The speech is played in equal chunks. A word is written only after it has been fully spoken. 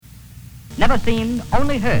Never seen,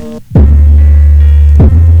 only heard.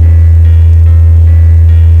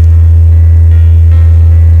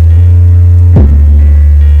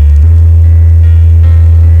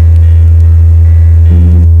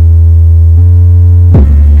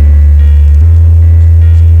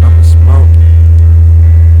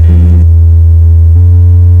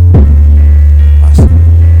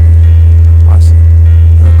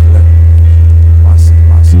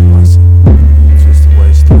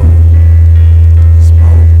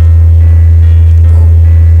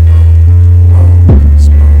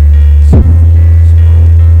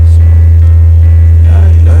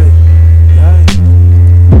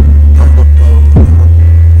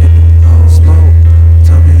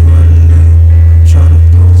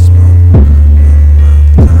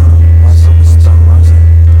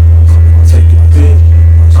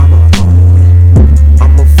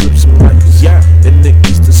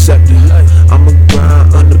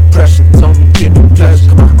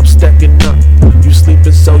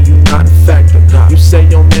 So you not a factor. You say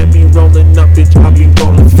your man be rolling up, bitch, I be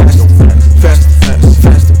rolling faster.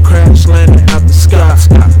 Faster, crash landing out the sky.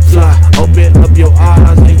 Fly, open up your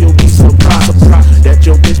eyes and you'll be surprised that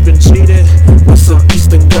your bitch been cheated with some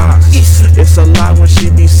Eastern guys. It's a lie when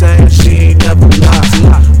she be saying she ain't never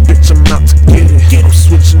lied. Bitch, I'm out to get it. I'm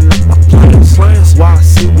switching up my plans. Why I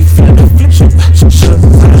see we flipping?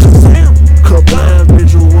 Kablam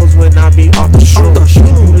visuals when I be off the shrooms.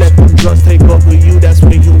 You let them drugs take over you, that's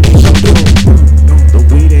when you need your doom. The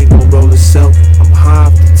weed ain't gon' roll itself. I'm high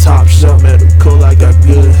off the top shelf, medical, I got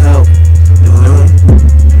good health.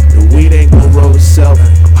 The weed ain't gon' roll itself.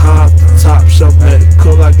 I'm high off the top shelf,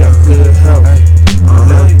 medical, I got good health.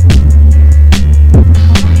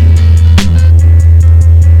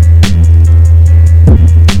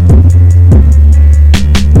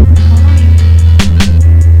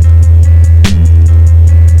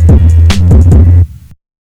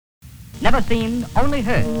 Never seen, only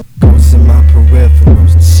heard. Ghosts in my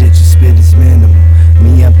peripherals, the shit you spit is minimal.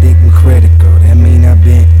 Me, I'm thinking critical, that mean I've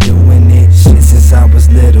been doing it shit since I was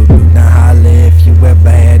little, dude. Now holla if you ever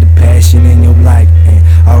had a passion in your life,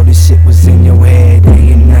 and all this shit was in your head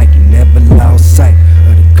day and night. You never lost sight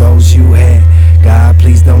of the goals you had. God,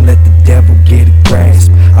 please don't let the devil get a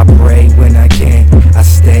grasp. I pray when I can, I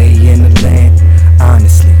stay in the land.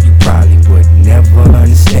 Honestly, you probably would never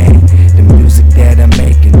understand the music that I'm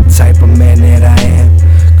making, the type of man that I am.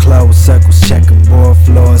 Closed circles, checkerboard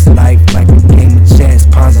floors, life like a game of chess.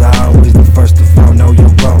 Pawns are always the first to fall, know your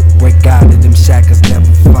role. Break out of them shackles, never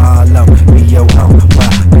follow. Be your own,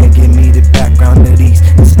 while begging me the background of these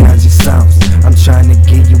nostalgic sounds. I'm trying to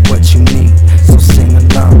give you what you need, so sing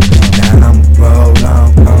along. Now I'ma roll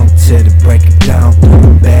on till the break it down.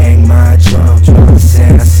 Bang my drum,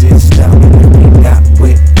 sound system. And if they not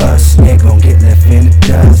with us, they gon' get left in the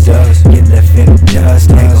dust. Get left in the dust,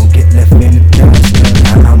 they gon' get left in the dust.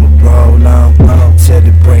 Now I'ma roll on till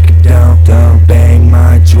the break it down. Bang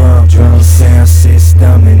my drum, sound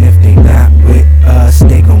system. And if they not with us,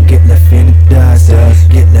 they gon' get left in the dust.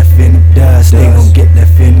 Get left in the dust, they gon' get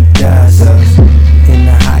left in the dust. In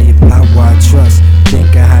the higher power I trust,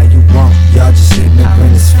 think of how you want. Y'all just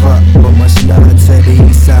ignorant as fuck, but much love to the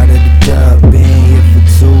east side of the dub. Been here for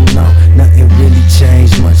too long, nothing really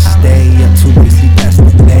changed much. Stay up too late, sleep past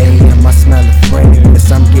the day, and my smell of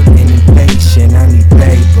fragrance. I'm getting impatient, I need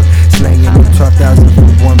paper. Slanging the 12,000 for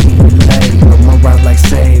 1 minute labor. My route like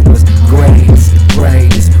sabers, greatest,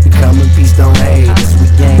 greatest. We come in peace, don't hate us. We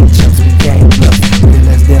gang chumps, we gang bluff. Real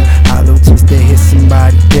as them hollow tips that hit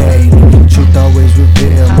somebody daily. Truth always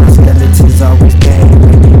revealed, my skeletons always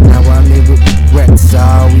buried. Now I live with regrets,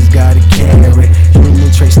 I always gotta carry.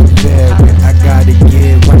 Human trace to vary, I gotta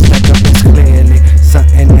get one stack up as clearly.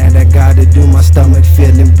 Something that I gotta do, my stomach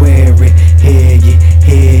feeling weary. Hear ye,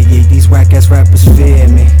 these whack ass rappers fear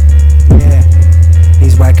me. Yeah,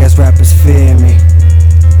 these whack ass rappers fear me.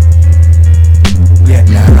 Yeah,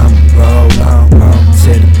 now I'ma roll on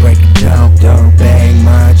till the break it down. Bang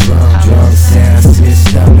my drum, sound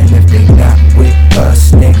system. And if they not with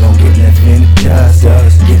us, they gon' get left in the dust.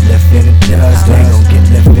 Get left in the dust, they gon' get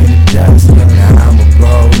left in the dust. Now I'ma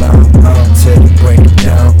roll on till the break it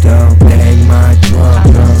down. Bang my drum,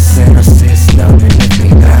 sound system. And if they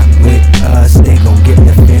not with us, they gon' get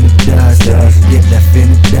left in the dust. Get left in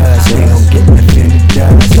the dust, they gon' get left in the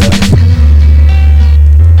dust.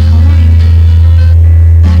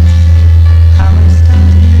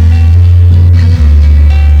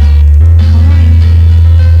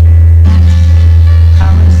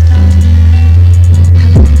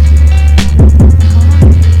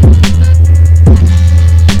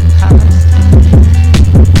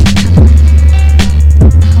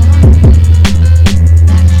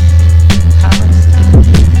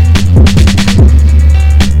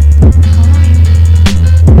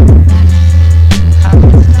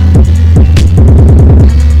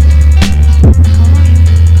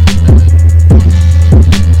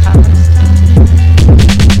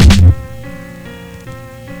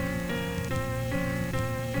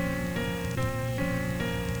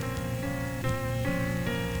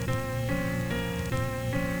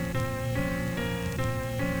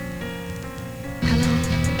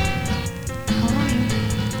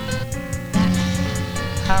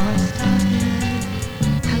 coming.